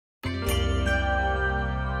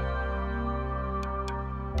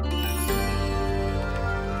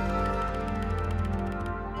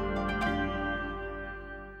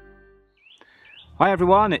Hi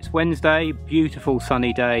everyone, it's Wednesday, beautiful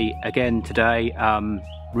sunny day again today,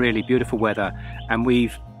 really beautiful weather, and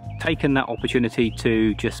we've taken that opportunity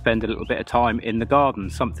to just spend a little bit of time in the garden,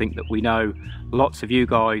 something that we know lots of you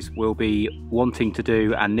guys will be wanting to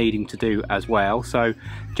do and needing to do as well. So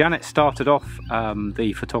Janet started off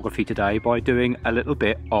the photography today by doing a little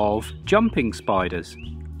bit of jumping spiders.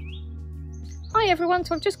 Hi everyone,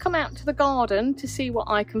 so I've just come out to the garden to see what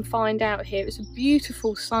I can find out here. It's a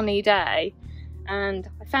beautiful sunny day. And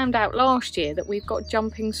I found out last year that we've got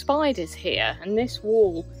jumping spiders here, and this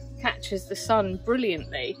wall catches the sun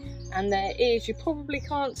brilliantly. And there is, you probably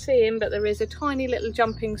can't see him, but there is a tiny little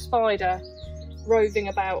jumping spider roving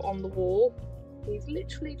about on the wall. He's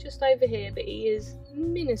literally just over here, but he is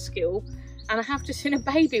minuscule. And I have just seen a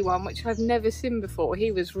baby one, which I've never seen before.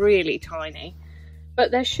 He was really tiny. But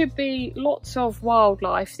there should be lots of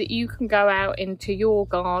wildlife that you can go out into your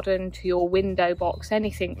garden, to your window box,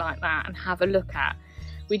 anything like that, and have a look at.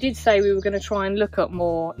 We did say we were going to try and look at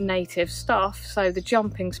more native stuff, so the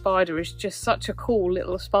jumping spider is just such a cool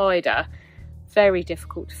little spider. Very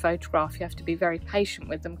difficult to photograph. You have to be very patient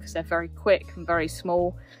with them because they're very quick and very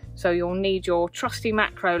small. So you'll need your trusty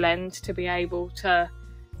macro lens to be able to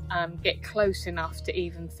get close enough to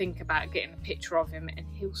even think about getting a picture of him, and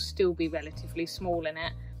he'll still be relatively small in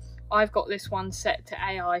it. I've got this one set to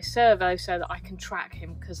AI servo so that I can track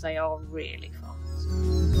him because they are really fast.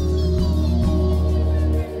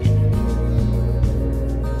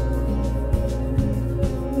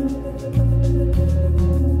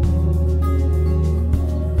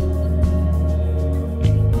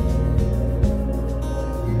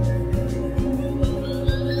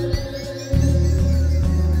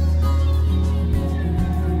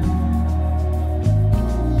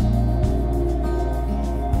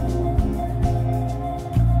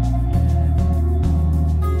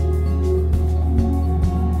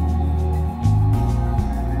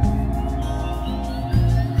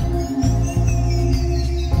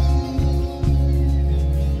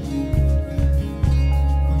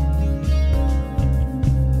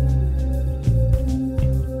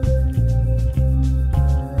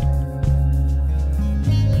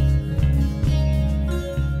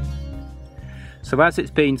 So as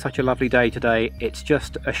it's been such a lovely day today, it's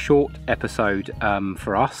just a short episode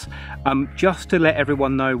for us. Just to let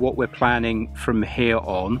everyone know what we're planning from here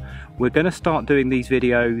on, we're going to start doing these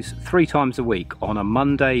videos 3 times a week, on a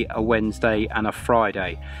Monday, a Wednesday and a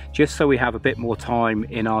Friday, just so we have a bit more time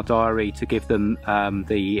in our diary to give them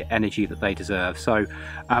the energy that they deserve. So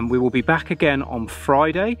we will be back again on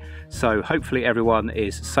Friday, so hopefully everyone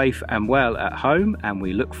is safe and well at home, and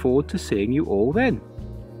we look forward to seeing you all then.